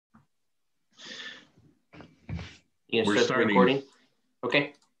You gonna We're start the starting. recording?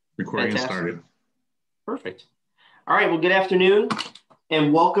 Okay. Recording Fantastic. started. Perfect. All right. Well, good afternoon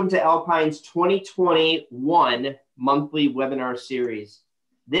and welcome to Alpine's 2021 monthly webinar series.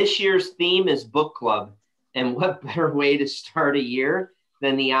 This year's theme is book club, and what better way to start a year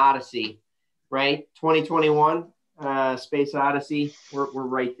than the Odyssey, right? 2021 Space Odyssey. We're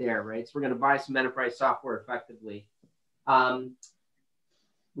right there, right? So we're going to buy some enterprise software effectively.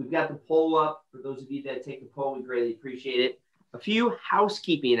 We've got the poll up. For those of you that take the poll, we greatly appreciate it. A few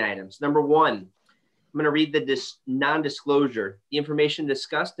housekeeping items. Number one, I'm going to read the non-disclosure. The information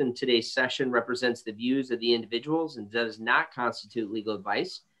discussed in today's session represents the views of the individuals and does not constitute legal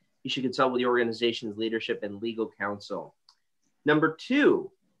advice. You should consult with the organization's leadership and legal counsel. Number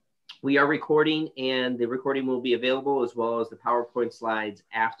two, we are recording, and the recording will be available as well as the PowerPoint slides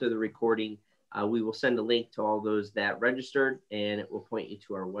after the recording. We will send a link to all those that registered, and it will point you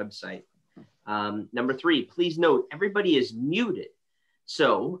to our website. Number three, please note everybody is muted.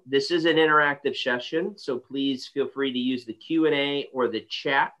 So this is an interactive session, so please feel free to use the Q&A or the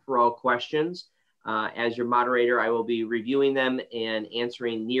chat for all questions. As your moderator, I will be reviewing them and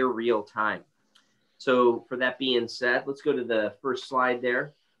answering near real time. So for that being said, let's go to the first slide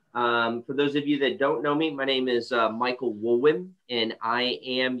there. For those of you that don't know me, my name is Michael Woolwin, and I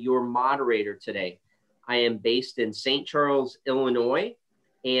am your moderator today. I am based in St. Charles, Illinois,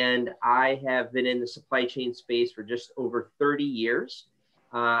 and I have been in the supply chain space for just over 30 years.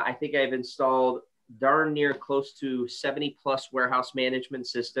 I think I've installed darn near close to 70 plus warehouse management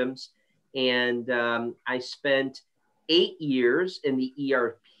systems, and I spent 8 years in the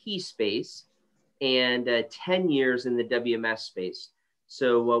ERP space and 10 years in the WMS space.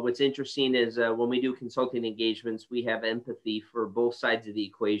 So what's interesting is when we do consulting engagements, we have empathy for both sides of the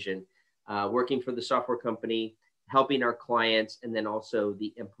equation, working for the software company, helping our clients, and then also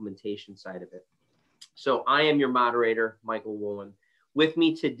the implementation side of it. So I am your moderator, Michael Woolen. With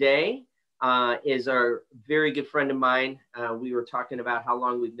me today is our very good friend of mine. We were talking about how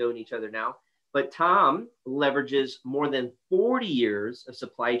long we've known each other now, but Tom leverages more than 40 years of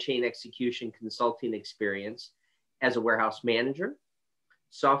supply chain execution consulting experience as a warehouse manager,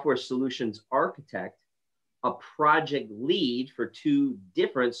 software solutions architect, a project lead for 2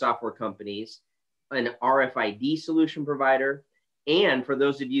 different software companies, an RFID solution provider, and for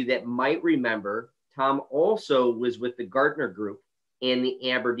those of you that might remember, Tom also was with the Gartner Group and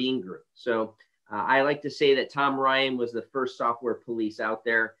the Aberdeen Group. So I like to say that Tom Ryan was the first software police out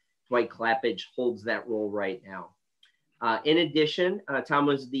there. Dwight Clappage holds that role right now. In addition, Tom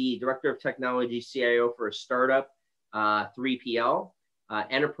was the Director of Technology CIO for a startup, 3PL,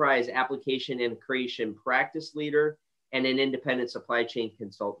 enterprise application and creation practice leader, and an independent supply chain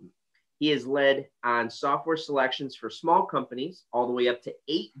consultant. He has led on software selections for small companies all the way up to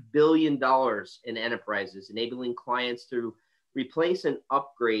 $8 billion in enterprises, enabling clients to replace and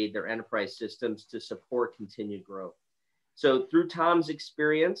upgrade their enterprise systems to support continued growth. So through Tom's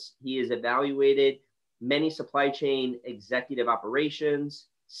experience, he has evaluated many supply chain executive operations,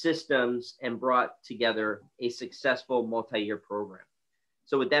 systems, and brought together a successful multi-year program.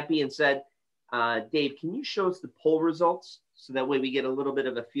 So with that being said, Dave, can you show us the poll results so that way we get a little bit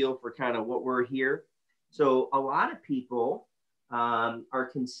of a feel for kind of what we're here? So a lot of people are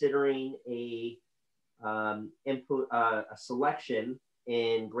considering a selection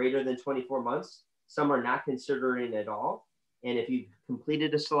in greater than 24 months. Some are not considering at all. And if you've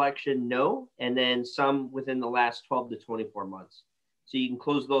completed a selection, no. And then some within the last 12 to 24 months. So you can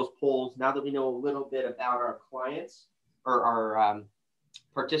close those polls. Now that we know a little bit about our clients or our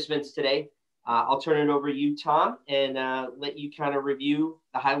participants today, I'll turn it over to you, Tom, and let you kind of review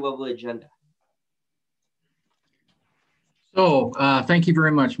the high-level agenda. So thank you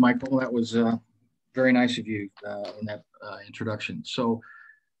very much, Michael. That was very nice of you in that introduction. So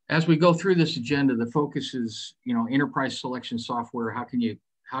as we go through this agenda, the focus is, enterprise selection software. How can you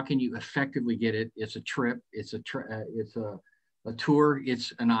effectively get it? It's a trip. It's a tour.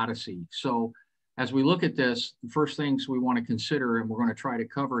 It's an odyssey. So as we look at this, the first things we want to consider, and we're going to try to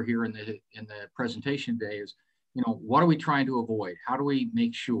cover here in the presentation today, is, what are we trying to avoid? How do we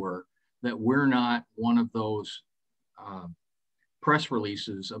make sure that we're not one of those press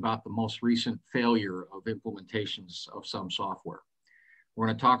releases about the most recent failure of implementations of some software? We're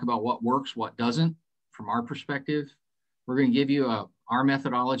going to talk about what works, what doesn't, from our perspective. We're going to give you our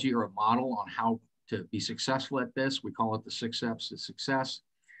methodology or a model on how to be successful at this. We call it the 6 steps to success.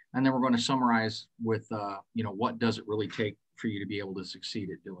 And then we're going to summarize with, what does it really take for you to be able to succeed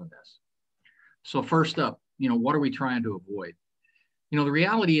at doing this? So first up, what are we trying to avoid? The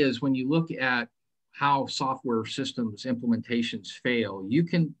reality is when you look at how software systems implementations fail, you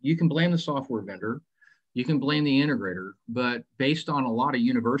can blame the software vendor. you can blame the integrator, but based on a lot of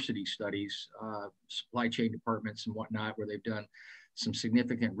university studies, supply chain departments and whatnot, where they've done some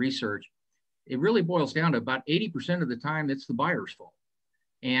significant research, it really boils down to about 80% of the time it's the buyer's fault.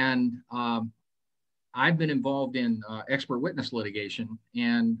 And I've been involved in expert witness litigation,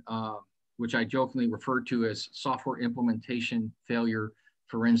 and which I jokingly refer to as software implementation failure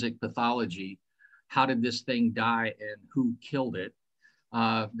forensic pathology. How did this thing die and who killed it?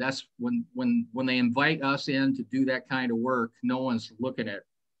 That's when they invite us in to do that kind of work, no one's looking at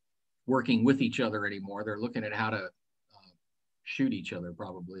working with each other anymore. They're looking at how to shoot each other,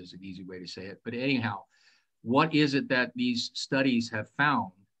 probably is an easy way to say it. But anyhow, what is it that these studies have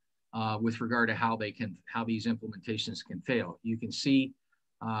found with regard to how these implementations can fail? You can see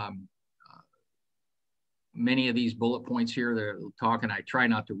many of these bullet points here. They're talking. I try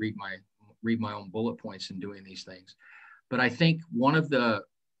not to read my own bullet points in doing these things. But I think one of the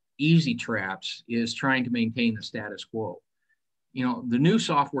easy traps is trying to maintain the status quo. You know, the new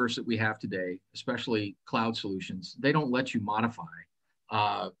softwares that we have today, especially cloud solutions, they don't let you modify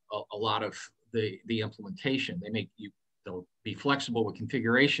a lot of the implementation. They'll be flexible with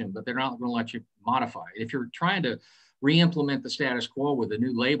configuration, but they're not going to let you modify. If you're trying to re-implement the status quo with a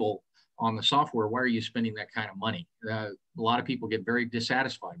new label on the software, why are you spending that kind of money? A lot of people get very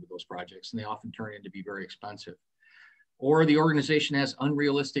dissatisfied with those projects, and they often turn into be very expensive. Or the organization has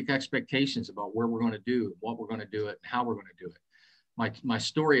unrealistic expectations about where we're going to do, what we're going to do it, and how we're going to do it. My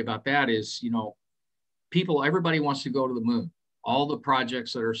story about that is, you know, everybody wants to go to the moon. All the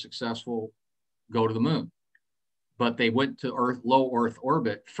projects that are successful go to the moon, but they went to low Earth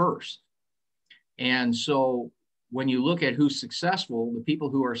orbit first. And so when you look at who's successful, the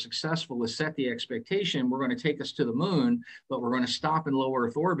people who are successful is set the expectation, we're going to take us to the moon, but we're going to stop in low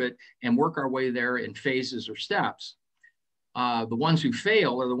Earth orbit and work our way there in phases or steps. The ones who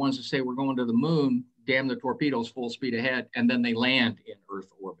fail are the ones that say we're going to the moon, damn the torpedoes, full speed ahead, and then they land in Earth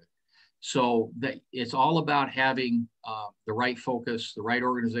orbit. So it's all about having the right focus, the right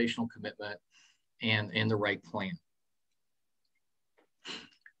organizational commitment, and the right plan.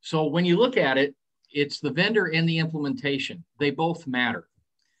 So when you look at it, it's the vendor and the implementation. They both matter.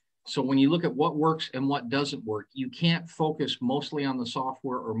 So when you look at what works and what doesn't work, you can't focus mostly on the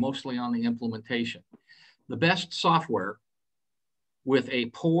software or mostly on the implementation. The best software with a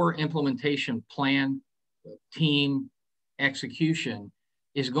poor implementation plan, team, execution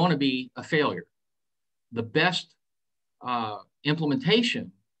is going to be a failure. The best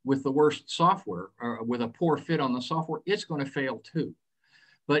implementation with the worst software or with a poor fit on the software, it's going to fail too.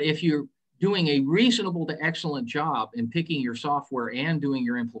 But if you're doing a reasonable to excellent job in picking your software and doing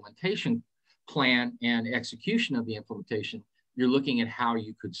your implementation plan and execution of the implementation, you're looking at how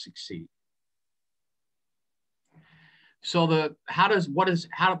you could succeed. So what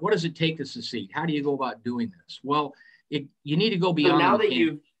does it take to succeed? How do you go about doing this? Well, you need to go beyond. So now that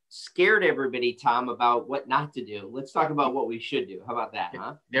you've scared everybody, Tom, about what not to do, let's talk about what we should do. How about that,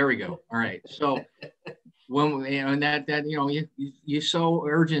 huh? There we go. All right. So when you sow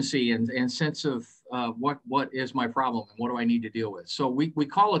urgency and sense of what is my problem and what do I need to deal with. So we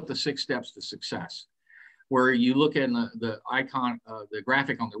call it the 6 steps to success, where you look at the icon, the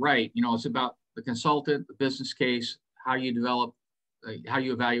graphic on the right. You know, it's about the consultant, the business case, how you develop, how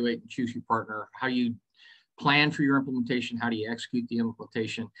you evaluate and choose your partner, how you plan for your implementation, how do you execute the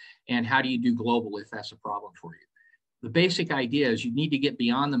implementation, and how do you do global if that's a problem for you. The basic idea is you need to get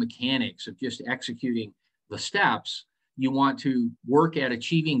beyond the mechanics of just executing the steps. You want to work at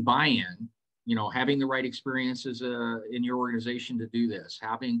achieving buy-in, you know, having the right experiences in your organization to do this,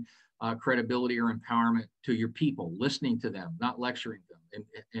 having credibility or empowerment to your people, listening to them, not lecturing them,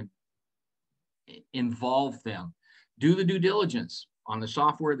 and involve them. Do the due diligence on the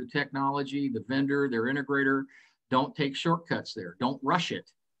software, the technology, the vendor, their integrator. Don't take shortcuts there. Don't rush it.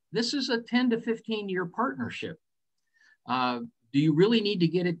 This is a 10 to 15 year partnership. Do you really need to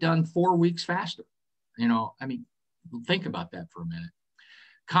get it done 4 weeks faster? You know, I mean, think about that for a minute.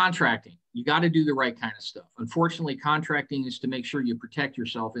 Contracting, you got to do the right kind of stuff. Unfortunately, contracting is to make sure you protect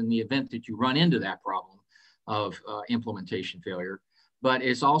yourself in the event that you run into that problem of implementation failure. But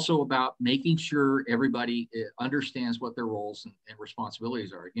it's also about making sure everybody understands what their roles and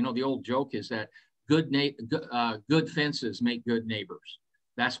responsibilities are. You know, the old joke is that good fences make good neighbors.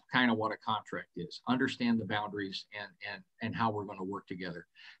 That's kind of what a contract is. Understand the boundaries and how we're going to work together.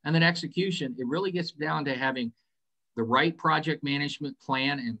 And then execution, it really gets down to having the right project management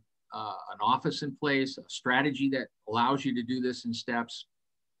plan and an office in place, a strategy that allows you to do this in steps.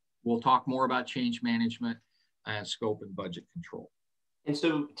 We'll talk more about change management and scope and budget control. And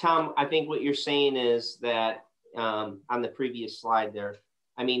so, Tom, I think what you're saying is that on the previous slide there,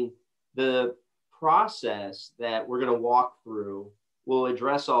 I mean, the process that we're going to walk through will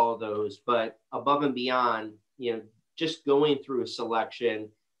address all of those, but above and beyond, just going through a selection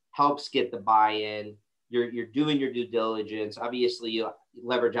helps get the buy-in. You're doing your due diligence. Obviously, you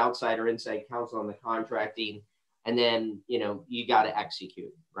leverage outside or inside counsel on the contracting, and then, you got to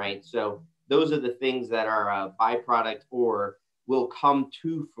execute, right? So those are the things that are a byproduct or will come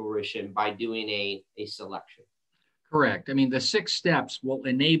to fruition by doing a selection. Correct. I mean, the 6 steps will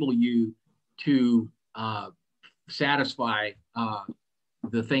enable you to satisfy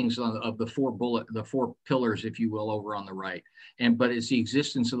the things of the 4 pillars, if you will, over on the right. But it's the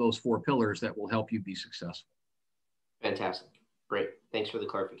existence of those 4 pillars that will help you be successful. Fantastic. Great. Thanks for the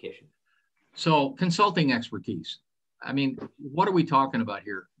clarification. So consulting expertise. I mean, what are we talking about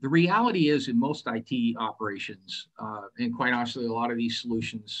here? The reality is in most IT operations, and quite honestly, a lot of these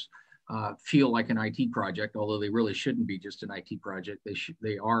solutions feel like an IT project, although they really shouldn't be just an IT project.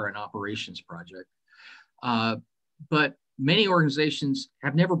 They are an operations project. But many organizations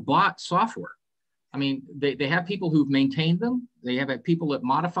have never bought software. I mean, they have people who've maintained them. They have had people that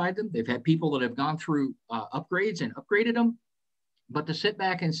modified them. They've had people that have gone through upgrades and upgraded them. But to sit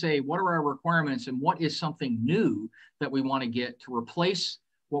back and say, what are our requirements and what is something new that we want to get to replace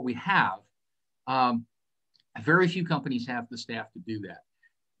what we have? Very few companies have the staff to do that.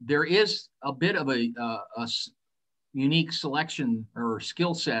 There is a bit of a unique selection or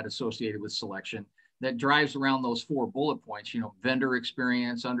skill set associated with selection that drives around those 4 bullet points, vendor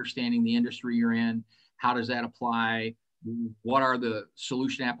experience, understanding the industry you're in, how does that apply, what are the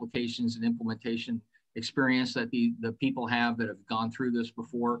solution applications and implementation experience that the people have that have gone through this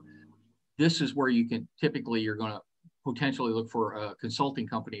before. This is where you're going to potentially look for a consulting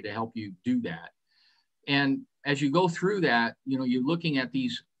company to help you do that. And as you go through that, you're looking at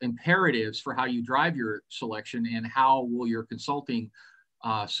these imperatives for how you drive your selection and how will your consulting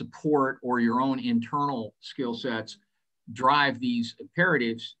support or your own internal skill sets drive these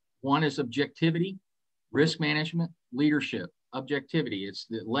imperatives. One is objectivity, risk management, leadership. Objectivity, it's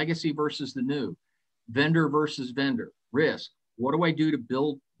the legacy versus the new. Vendor versus vendor. Risk, what do I do to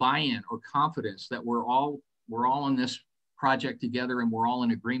build buy-in or confidence that we're all in this project together and we're all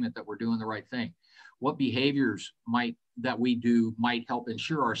in agreement that we're doing the right thing? What behaviors that we do might help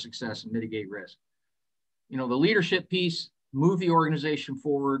ensure our success and mitigate risk? The leadership piece, move the organization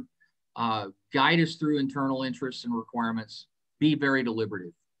forward, guide us through internal interests and requirements, be very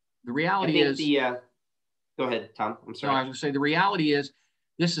deliberative. The reality is... Go ahead, Tom. I'm sorry. No, I was going to say the reality is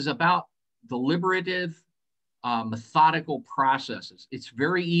this is about deliberative, methodical processes. It's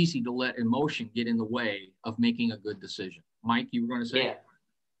very easy to let emotion get in the way of making a good decision. Mike, you were going to say?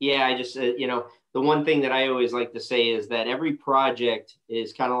 Yeah. I just, the one thing that I always like to say is that every project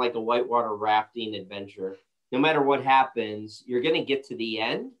is kind of like a whitewater rafting adventure. No matter what happens, you're going to get to the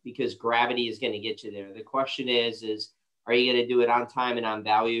end because gravity is going to get you there. The question is are you going to do it on time and on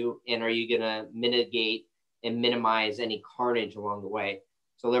value? And are you going to mitigate and minimize any carnage along the way?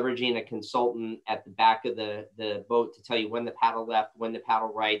 So leveraging a consultant at the back of the boat to tell you when the paddle left, when the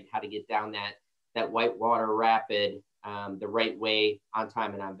paddle right, how to get down that whitewater rapid the right way, on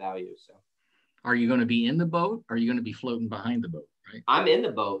time and on value. So, are you going to be in the boat? Or are you going to be floating behind the boat? Right? I'm in the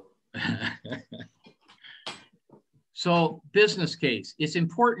boat. So, business case. It's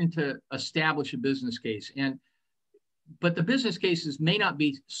important to establish a business case, but the business cases may not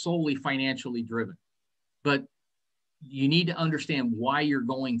be solely financially driven, but you need to understand why you're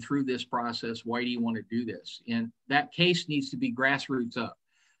going through this process. Why do you want to do this? And that case needs to be grassroots up.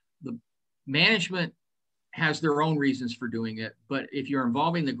 The management has their own reasons for doing it, but if you're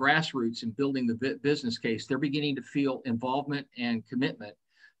involving the grassroots in building the business case, they're beginning to feel involvement and commitment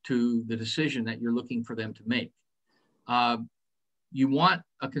to the decision that you're looking for them to make. You want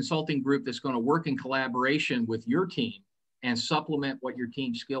a consulting group that's going to work in collaboration with your team and supplement what your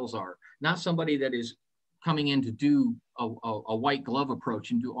team's skills are, not somebody that is coming in to do a white glove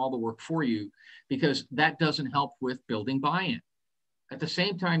approach and do all the work for you, because that doesn't help with building buy-in. At the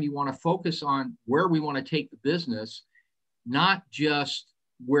same time, you want to focus on where we want to take the business, not just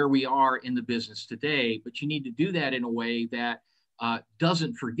where we are in the business today, but you need to do that in a way that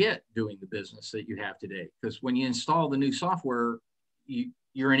doesn't forget doing the business that you have today. Because when you install the new software,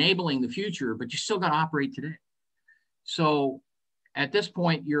 you're enabling the future, but you still got to operate today. So at this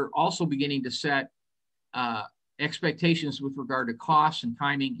point, you're also beginning to set expectations with regard to costs and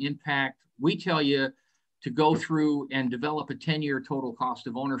timing impact. We tell you to go through and develop a 10-year total cost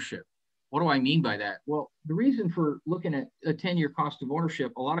of ownership. What do I mean by that? Well, the reason for looking at a 10-year cost of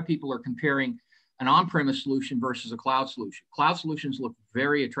ownership, a lot of people are comparing an on-premise solution versus a cloud solution. Cloud solutions look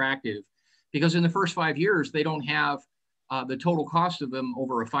very attractive because in the first 5 years, they don't have the total cost of them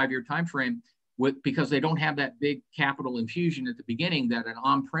over a 5-year time frame because they don't have that big capital infusion at the beginning that an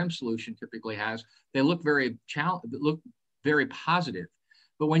on-prem solution typically has. They look very positive.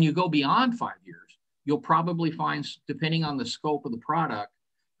 But when you go beyond 5 years, you'll probably find, depending on the scope of the product,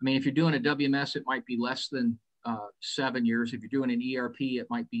 I mean, if you're doing a WMS, it might be less than 7 years. If you're doing an ERP, it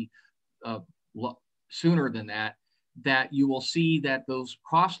might be sooner than that, that you will see that those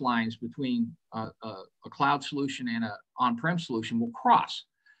cost lines between a cloud solution and an on-prem solution will cross.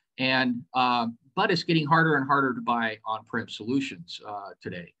 And but it's getting harder and harder to buy on-prem solutions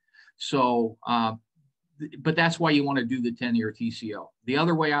today. So, but that's why you want to do the 10-year TCO. The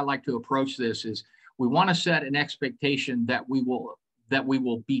other way I like to approach this is we want to set an expectation that we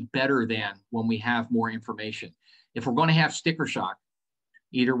will be better than when we have more information. If we're going to have sticker shock,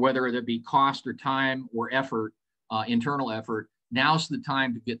 either whether it be cost or time or effort, internal effort, now's the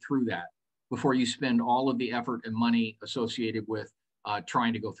time to get through that before you spend all of the effort and money associated with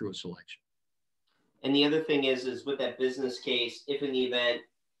trying to go through a selection. And the other thing is with that business case, if in the event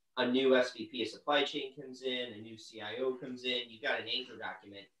a new SVP of supply chain comes in, a new CIO comes in, you've got an anchor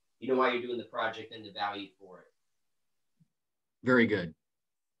document, you know why you're doing the project and the value for it. Very good.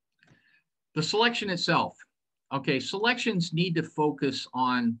 The selection itself. Okay, selections need to focus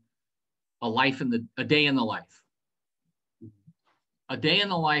on a day in the life. A day in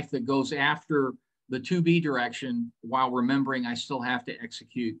the life that goes after the to-be direction while remembering I still have to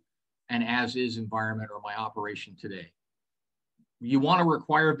execute an as-is environment or my operation today. You want to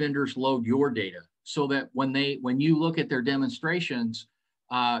require vendors load your data so that when you look at their demonstrations,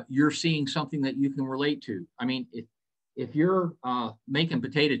 you're seeing something that you can relate to. I mean, if you're making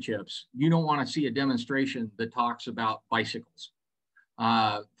potato chips, you don't want to see a demonstration that talks about bicycles,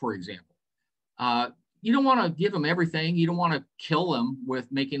 for example. You don't want to give them everything. You don't want to kill them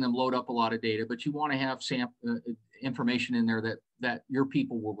with making them load up a lot of data, but you want to have information in there that your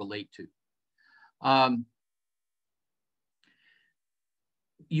people will relate to.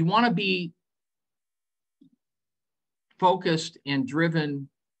 You want to be focused and driven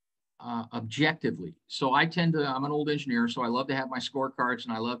objectively. So I'm an old engineer, so I love to have my scorecards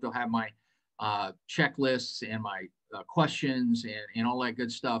and I love to have my checklists and my questions and all that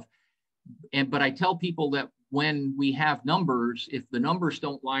good stuff. But I tell people that when we have numbers, if the numbers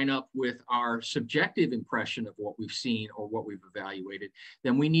don't line up with our subjective impression of what we've seen or what we've evaluated,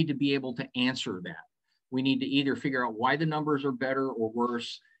 then we need to be able to answer that. We need to either figure out why the numbers are better or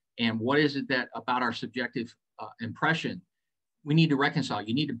worse, and what is it that about our subjective impression we need to reconcile.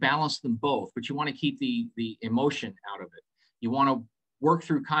 You need to balance them both, but you want to keep the emotion out of it. You want to work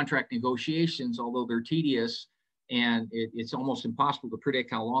through contract negotiations, although they're tedious and it's almost impossible to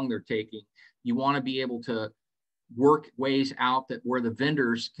predict how long they're taking. You want to be able to work ways out that where the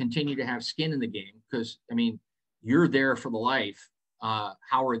vendors continue to have skin in the game, because I mean, you're there for the life.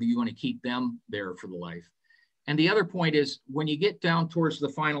 How are you going to keep them there for the life? And the other point is when you get down towards the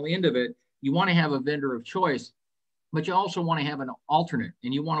final end of it, you want to have a vendor of choice, but you also want to have an alternate,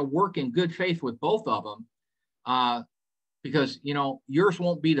 and you want to work in good faith with both of them, because you know yours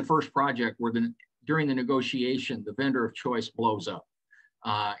won't be the first project where during the negotiation the vendor of choice blows up,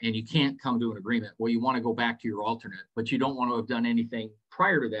 and you can't come to an agreement. Well, you want to go back to your alternate, but you don't want to have done anything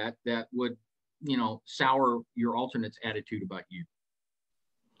prior to that would, you know, sour your alternate's attitude about you.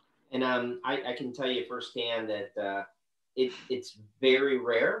 And I can tell you firsthand that it's very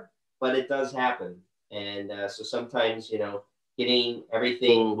rare, but it does happen. And so sometimes, you know, getting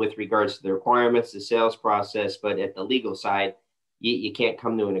everything with regards to the requirements, the sales process, but at the legal side, you can't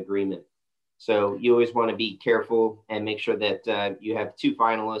come to an agreement. So you always want to be careful and make sure that you have two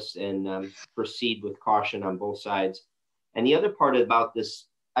finalists and proceed with caution on both sides. And the other part about this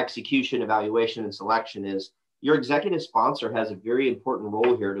execution, evaluation, and selection is your executive sponsor has a very important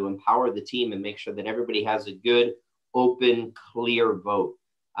role here to empower the team and make sure that everybody has a good, open, clear vote.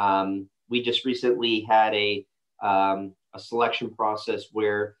 We just recently had a selection process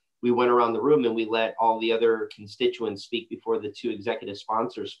where we went around the room and we let all the other constituents speak before the two executive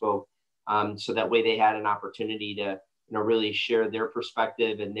sponsors spoke. So that way they had an opportunity to, you know, really share their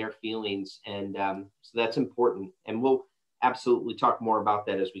perspective and their feelings. And so that's important. And we'll absolutely talk more about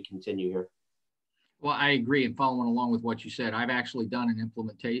that as we continue here. Well, I agree. And following along with what you said, I've actually done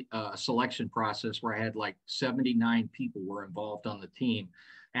a selection process where I had like 79 people were involved on the team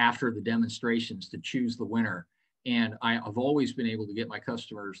after the demonstrations to choose the winner. And I've always been able to get my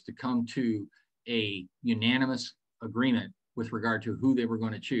customers to come to a unanimous agreement with regard to who they were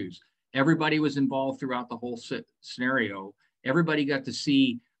going to choose. Everybody was involved throughout the whole scenario. Everybody got to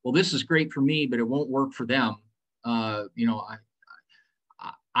see, well, this is great for me, but it won't work for them. You know,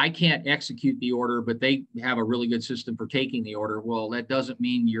 I can't execute the order, but they have a really good system for taking the order. Well, that doesn't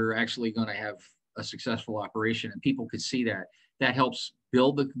mean you're actually going to have a successful operation, and people could see that. That helps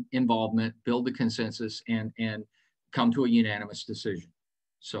build the involvement, build the consensus, and come to a unanimous decision.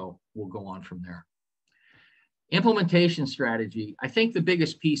 So we'll go on from there. Implementation strategy. I think the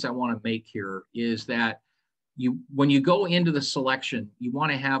biggest piece I want to make here is that when you go into the selection, you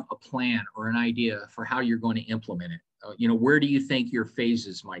want to have a plan or an idea for how you're going to implement it. Where do you think your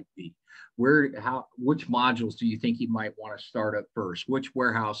phases might be? Which modules do you think you might want to start up first? Which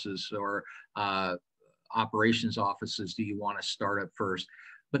warehouses or operations offices do you want to start up first?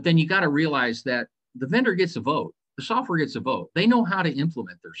 But then you got to realize that the vendor gets a vote. The software gets a vote. They know how to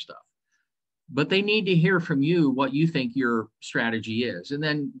implement their stuff, but they need to hear from you what you think your strategy is. And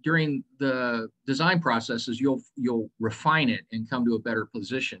then during the design processes, you'll refine it and come to a better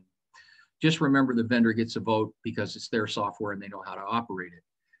position. Just remember the vendor gets a vote because it's their software and they know how to operate it.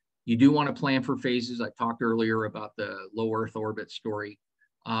 You do want to plan for phases. I talked earlier about the low Earth orbit story.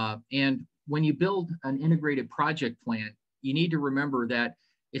 And when you build an integrated project plan, you need to remember that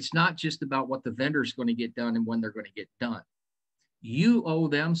it's not just about what the vendor is going to get done and when they're going to get done. You owe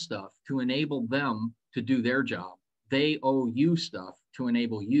them stuff to enable them to do their job. They owe you stuff to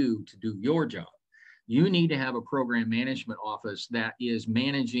enable you to do your job. You need to have a program management office that is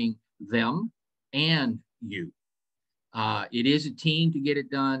managing them and you. It is a team to get it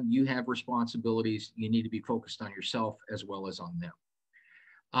done. You have responsibilities. You need to be focused on yourself as well as on them.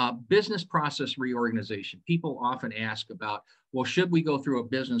 Business process reorganization. People often ask about, well, should we go through a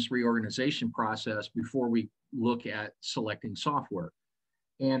business reorganization process before we look at selecting software?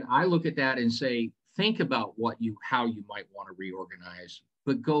 And I look at that and say, think about how you might want to reorganize,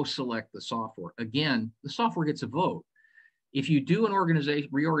 but go select the software. Again, the software gets a vote. If you do an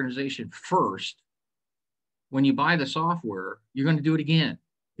reorganization first, when you buy the software, you're going to do it again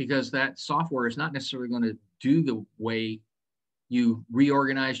because that software is not necessarily going to do the way you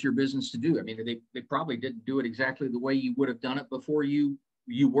reorganized your business to do. I mean, they probably didn't do it exactly the way you would have done it before you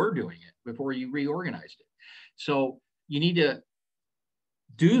were doing it, before you reorganized it. So you need to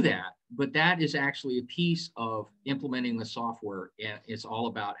do that, but that is actually a piece of implementing the software, and it's all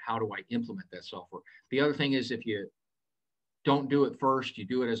about how do I implement that software. The other thing is if you don't do it first, you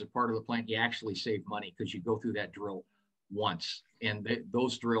do it as a part of the plan, you actually save money because you go through that drill once, and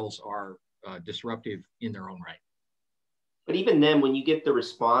those drills are disruptive in their own right. But even then, when you get the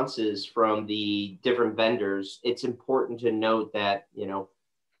responses from the different vendors, it's important to note that,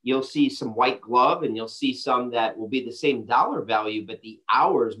 you'll see some white glove and you'll see some that will be the same dollar value, but the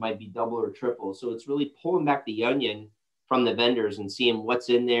hours might be double or triple. So it's really pulling back the onion from the vendors and seeing what's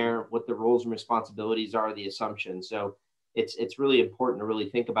in there, what the roles and responsibilities are, the assumptions. So it's really important to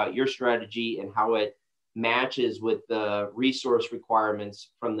really think about your strategy and how it matches with the resource requirements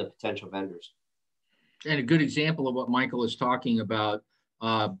from the potential vendors. And a good example of what Michael is talking about,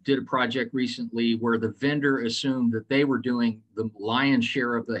 did a project recently where the vendor assumed that they were doing the lion's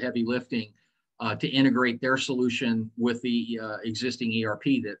share of the heavy lifting to integrate their solution with the existing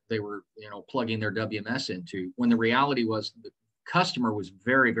ERP that they were plugging their WMS into, when the reality was the customer was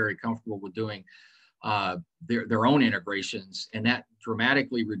very, very comfortable with doing their own integrations, and that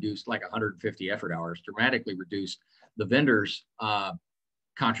dramatically reduced, like 150 effort hours, dramatically reduced the vendor's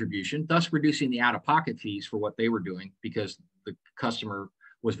contribution, thus reducing the out-of-pocket fees for what they were doing because the customer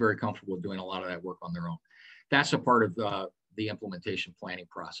was very comfortable doing a lot of that work on their own. That's a part of the implementation planning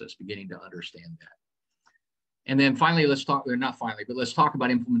process, beginning to understand that. And then finally, let's talk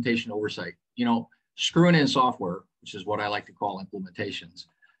about implementation oversight. Screwing in software, which is what I like to call implementations,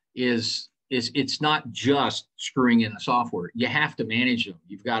 is it's not just screwing in the software. You have to manage them.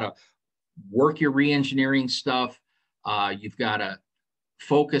 You've got to work your re-engineering stuff. You've got to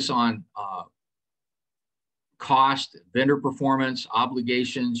focus on cost, vendor performance,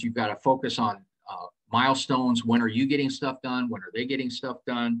 obligations. You've got to focus on milestones. When are you getting stuff done? When are they getting stuff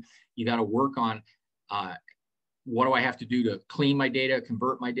done? You got to work on what do I have to do to clean my data,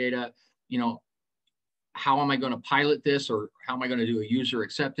 convert my data? How am I going to pilot this, or how am I going to do a user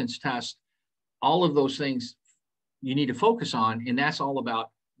acceptance test? All of those things you need to focus on, and that's all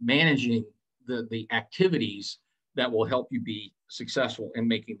about managing the activities that will help you be successful in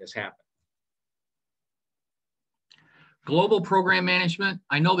making this happen. Global program management.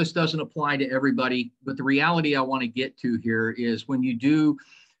 I know this doesn't apply to everybody, but the reality I want to get to here is when you do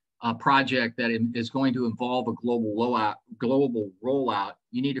a project that is going to involve a global rollout,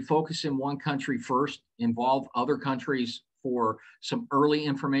 you need to focus in one country first, involve other countries for some early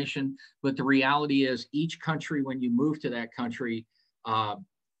information. But the reality is each country, when you move to that country,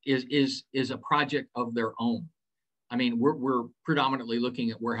 is a project of their own. I mean, we're predominantly looking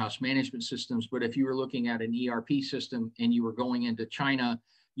at warehouse management systems, but if you were looking at an ERP system and you were going into China,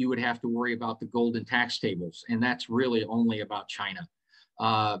 you would have to worry about the golden tax tables. And that's really only about China.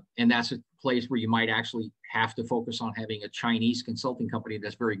 And that's a place where you might actually have to focus on having a Chinese consulting company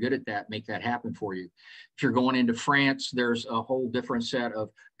that's very good at that, make that happen for you. If you're going into France, there's a whole different set of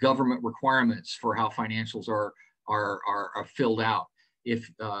government requirements for how financials are filled out.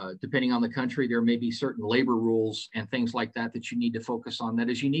 If depending on the country, there may be certain labor rules and things like that that you need to focus on that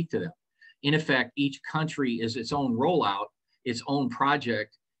is unique to them. In effect, each country is its own rollout, its own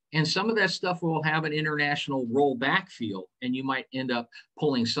project, and some of that stuff will have an international rollback feel, and you might end up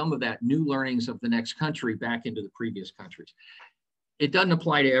pulling some of that new learnings of the next country back into the previous countries. It doesn't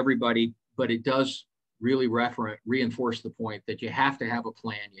apply to everybody, but it does really reinforce the point that you have to have a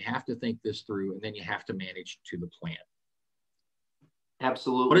plan, you have to think this through, and then you have to manage to the plan.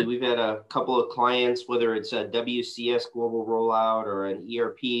 Absolutely. We've had a couple of clients, whether it's a WCS global rollout or an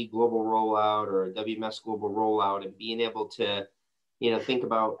ERP global rollout or a WMS global rollout, and being able to, think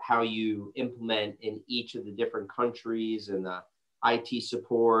about how you implement in each of the different countries and the IT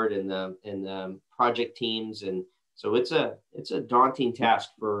support and the project teams. And so it's a daunting task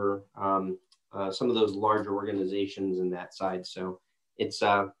for some of those larger organizations in that side. So it's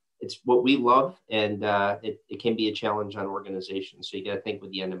what we love, and it can be a challenge on organizations. So you got to think with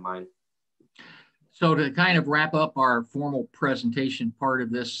the end in mind. So to kind of wrap up our formal presentation part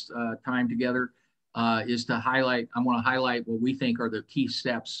of this time together is to highlight, I want to highlight what we think are the key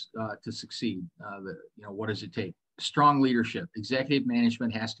steps to succeed. What does it take? Strong leadership. Executive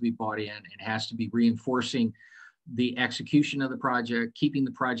management has to be bought in and has to be reinforcing the execution of the project, keeping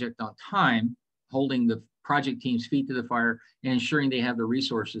the project on time, holding the project team's feet to the fire, and ensuring they have the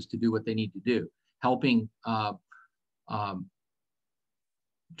resources to do what they need to do, helping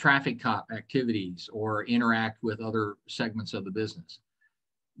traffic cop activities or interact with other segments of the business.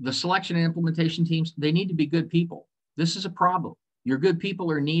 The selection and implementation teams, they need to be good people. This is a problem. Your good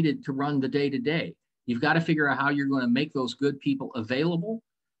people are needed to run the day-to-day. You've got to figure out how you're going to make those good people available,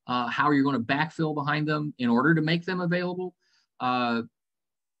 how you're going to backfill behind them in order to make them available.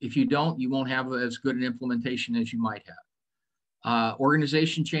 If you don't, you won't have as good an implementation as you might have.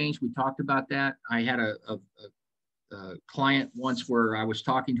 Organization change, we talked about that. I had a client once where I was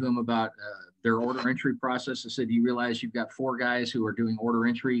talking to him about their order entry process. I said, do you realize you've got 4 guys who are doing order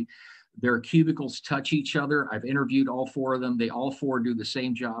entry? Their cubicles touch each other. I've interviewed all 4 of them. They all 4 do the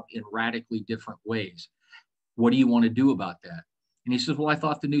same job in radically different ways. What do you want to do about that? And he says, well, I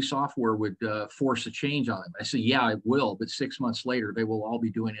thought the new software would force a change on them. I said, yeah, it will. But 6 months later, they will all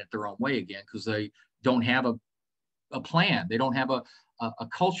be doing it their own way again because they don't have a plan. They don't have a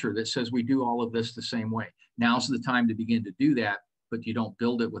culture that says we do all of this the same way. Now's the time to begin to do that, but you don't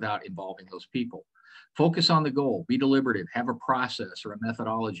build it without involving those people. Focus on the goal. Be deliberative. Have a process or a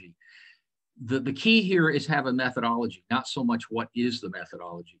methodology. The key here is have a methodology, not so much what is the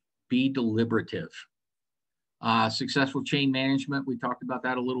methodology. Be deliberative. Successful chain management, we talked about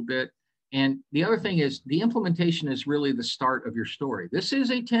that a little bit. And the other thing is the implementation is really the start of your story. This is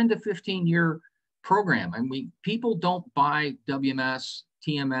a 10 to 15 year program. I mean, people don't buy WMS,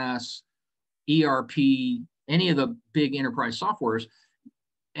 TMS, ERP, any of the big enterprise softwares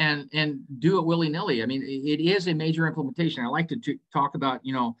and do it willy-nilly. I mean, it is a major implementation. I like to talk about,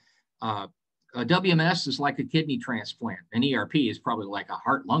 a WMS is like a kidney transplant. An ERP is probably like a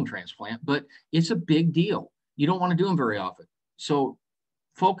heart-lung transplant, but it's a big deal. You don't want to do them very often. So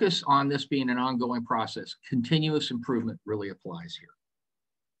focus on this being an ongoing process. Continuous improvement really applies here.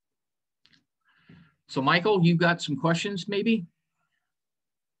 So Michael, you've got some questions maybe?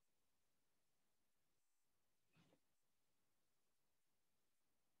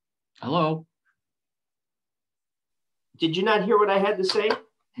 Hello? Did you not hear what I had to say?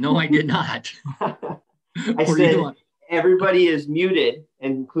 No, I did not. I said everybody is muted,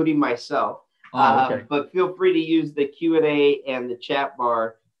 including myself. Okay. But feel free to use the Q&A and the chat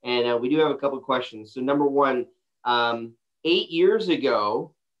bar. And we do have a couple of questions. So number one, 8 years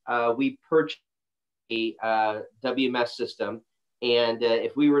ago, we purchased a WMS system. And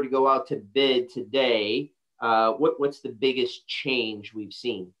if we were to go out to bid today, what's the biggest change we've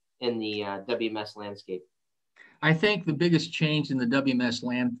seen in the WMS landscape? I think the biggest change in the WMS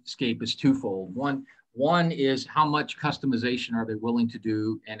landscape is twofold. One is how much customization are they willing to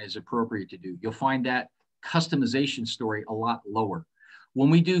do and is appropriate to do. You'll find that customization story a lot lower. When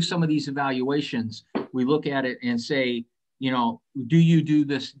we do some of these evaluations, we look at it and say, do you do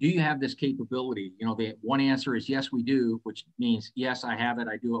this? Do you have this capability? The one answer is yes, we do, which means yes, I have it.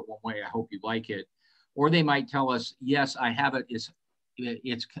 I do it one way. I hope you like it. Or they might tell us, yes, I have it. It's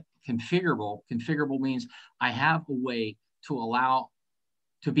it's configurable. Configurable means I have a way to allow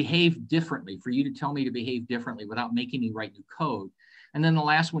to behave differently, for you to tell me to behave differently without making me write new code. And then the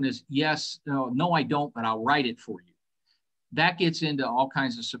last one is yes, no, I don't, but I'll write it for you. That gets into all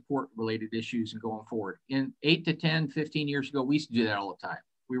kinds of support related issues and going forward. In 8 to 10, 15 years ago, we used to do that all the time.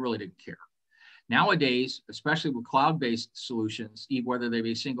 We really didn't care. Nowadays, especially with cloud-based solutions, whether they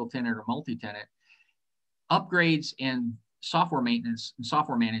be single tenant or multi-tenant, upgrades and software maintenance and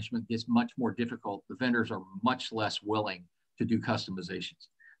software management gets much more difficult. The vendors are much less willing to do customizations.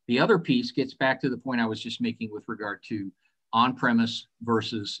 The other piece gets back to the point I was just making with regard to on-premise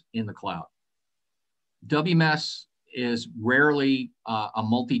versus in the cloud. WMS is rarely a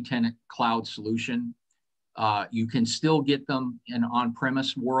multi-tenant cloud solution. You can still get them in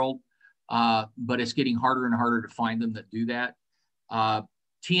on-premise world, but it's getting harder and harder to find them that do that.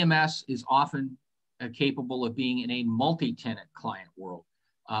 TMS is often capable of being in a multi-tenant client world,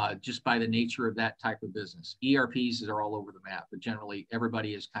 just by the nature of that type of business. ERPs are all over the map, but generally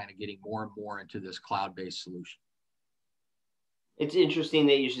everybody is kind of getting more and more into this cloud-based solution. It's interesting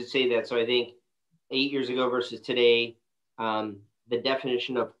that you should say that. So I think 8 years ago versus today, the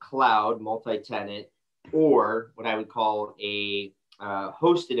definition of cloud, multi-tenant, or what I would call a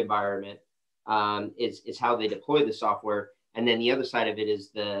hosted environment is how they deploy the software. And then the other side of it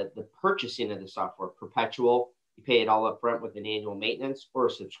is the purchasing of the software, perpetual. You pay it all up front with an annual maintenance, or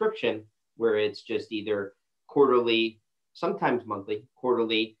a subscription where it's just either quarterly, sometimes monthly,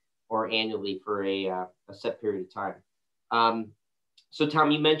 quarterly, or annually for a set period of time. So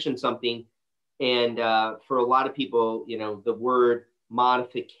Tom, you mentioned something, and for a lot of people, the word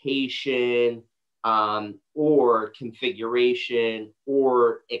modification or configuration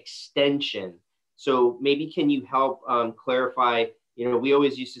or extension. So maybe can you help clarify, we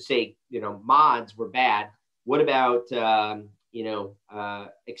always used to say, mods were bad. What about,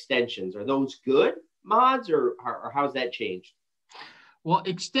 extensions? Are those good mods, or how's that changed? Well,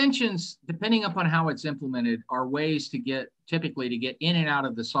 extensions, depending upon how it's implemented, are ways typically to get in and out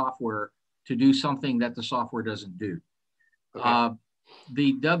of the software to do something that the software doesn't do. Okay.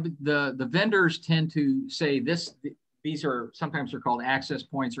 The vendors tend to say these are sometimes they're called access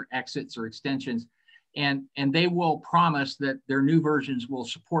points or exits or extensions, and they will promise that their new versions will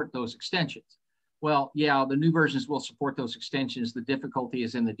support those extensions. Well, yeah, the new versions will support those extensions. The difficulty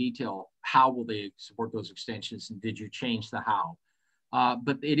is in the detail. How will they support those extensions, and did you change the how?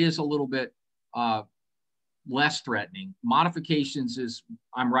 But it is a little bit less threatening. Modifications is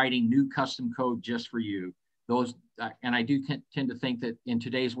I'm writing new custom code just for you. Those, and I do tend to think that in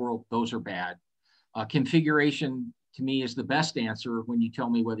today's world, those are bad. Configuration to me is the best answer when you tell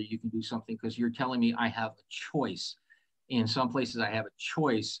me whether you can do something, because you're telling me I have a choice. In some places, I have a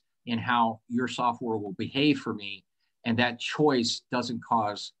choice in how your software will behave for me, and that choice doesn't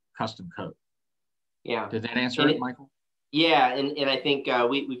cause custom code. Yeah. Did that answer it, Michael? Yeah, and I think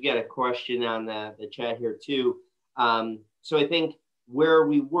we've got a question on the chat here too. So I think where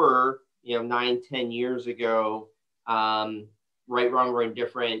we were, 9, 10 years ago, right, wrong, or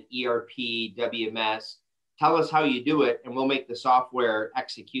indifferent, ERP, WMS, tell us how you do it and we'll make the software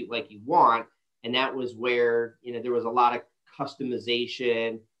execute like you want. And that was where, there was a lot of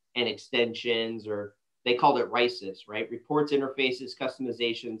customization and extensions, or they called it RICEs, right? Reports, interfaces,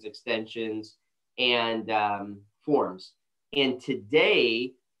 customizations, extensions, and forms. And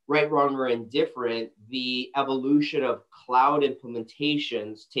today, right, wrong, or indifferent, the evolution of cloud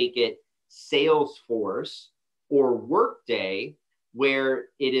implementations, take it Salesforce or Workday, where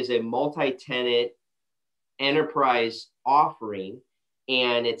it is a multi-tenant enterprise offering,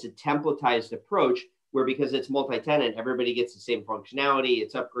 and it's a templatized approach where, because it's multi-tenant, everybody gets the same functionality,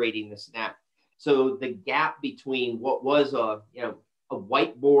 it's upgrading the snap. So the gap between what was a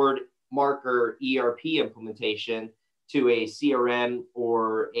whiteboard marker ERP implementation to a CRM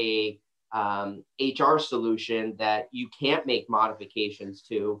or a HR solution that you can't make modifications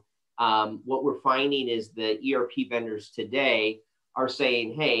to, what we're finding is the ERP vendors today are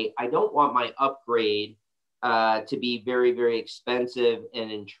saying, hey, I don't want my upgrade to be very, very expensive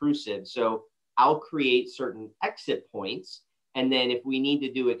and intrusive. So I'll create certain exit points. And then if we need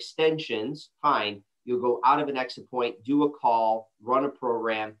to do extensions, fine, you'll go out of an exit point, do a call, run a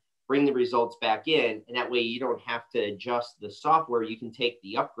program, bring the results back in. And that way you don't have to adjust the software. You can take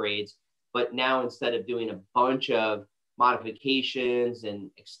the upgrades, but now instead of doing a bunch of modifications and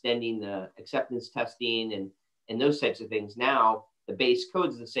extending the acceptance testing and those types of things, now the base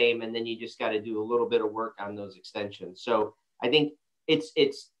code's the same. And then you just got to do a little bit of work on those extensions. So I think it's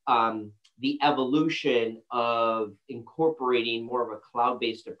the evolution of incorporating more of a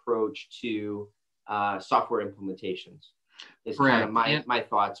cloud-based approach to software implementations. is kind of Correct. my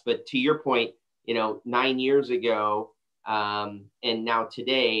thoughts. But to your point, 9 years ago, and now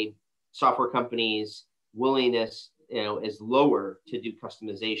today, software companies' willingness, is lower to do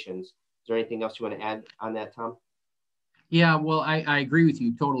customizations. Is there anything else you want to add on that, Tom? Yeah, well, I agree with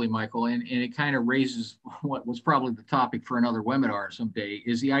you totally, Michael. And it kind of raises what was probably the topic for another webinar someday,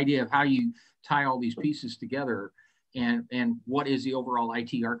 is the idea of how you tie all these pieces together and what is the overall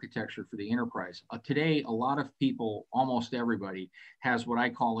IT architecture for the enterprise. Today, a lot of people, almost everybody, has what I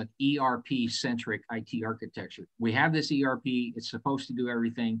call an ERP-centric IT architecture. We have this ERP, it's supposed to do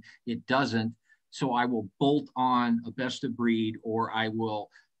everything, it doesn't. So I will bolt on a best of breed, or I will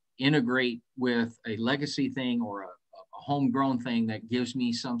integrate with a legacy thing or a homegrown thing that gives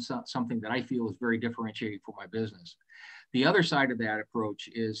me something that I feel is very differentiating for my business. The other side of that approach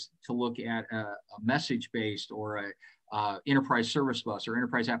is to look at a message-based or a enterprise service bus or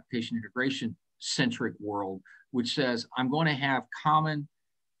enterprise application integration centric world, which says I'm going to have common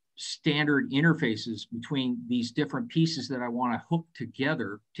standard interfaces between these different pieces that I want to hook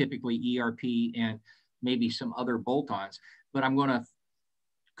together, typically ERP and maybe some other bolt-ons, but I'm going to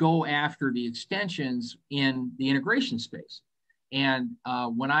go after the extensions in the integration space. And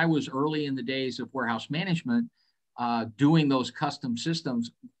when I was early in the days of warehouse management, doing those custom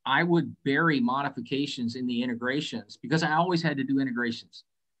systems, I would bury modifications in the integrations because I always had to do integrations.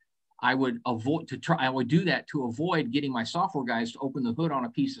 I would do that to avoid getting my software guys to open the hood on a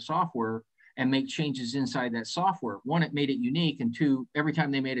piece of software and make changes inside that software. One, it made it unique, and two, every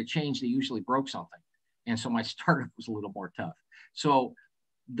time they made a change, they usually broke something. And so my startup was a little more tough. So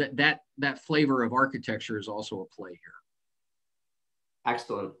that flavor of architecture is also a play here.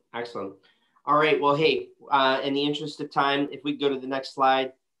 Excellent. All right. Well, hey, in the interest of time, if we go to the next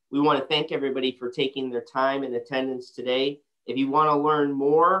slide, we want to thank everybody for taking their time and attendance today. If you want to learn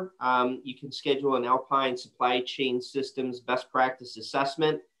more, you can schedule an Alpine Supply Chain Systems Best Practice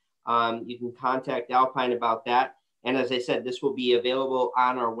Assessment. You can contact Alpine about that. And as I said, this will be available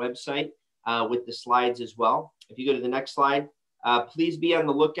on our website with the slides as well. If you go to the next slide, please be on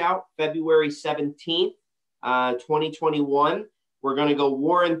the lookout. February 17th, 2021, we're going to go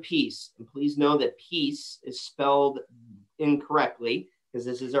War and Peace. And please know that peace is spelled incorrectly because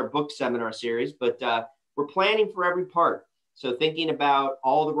this is our book seminar series, but we're planning for every part. So thinking about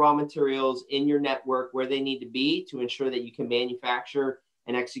all the raw materials in your network, where they need to be to ensure that you can manufacture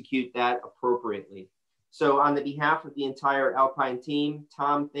and execute that appropriately. So on the behalf of the entire Alpine team,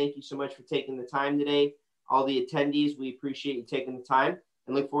 Tom, thank you so much for taking the time today. All the attendees, we appreciate you taking the time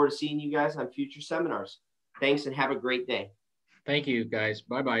and look forward to seeing you guys on future seminars. Thanks and have a great day. Thank you, guys.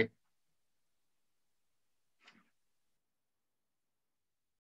 Bye-bye.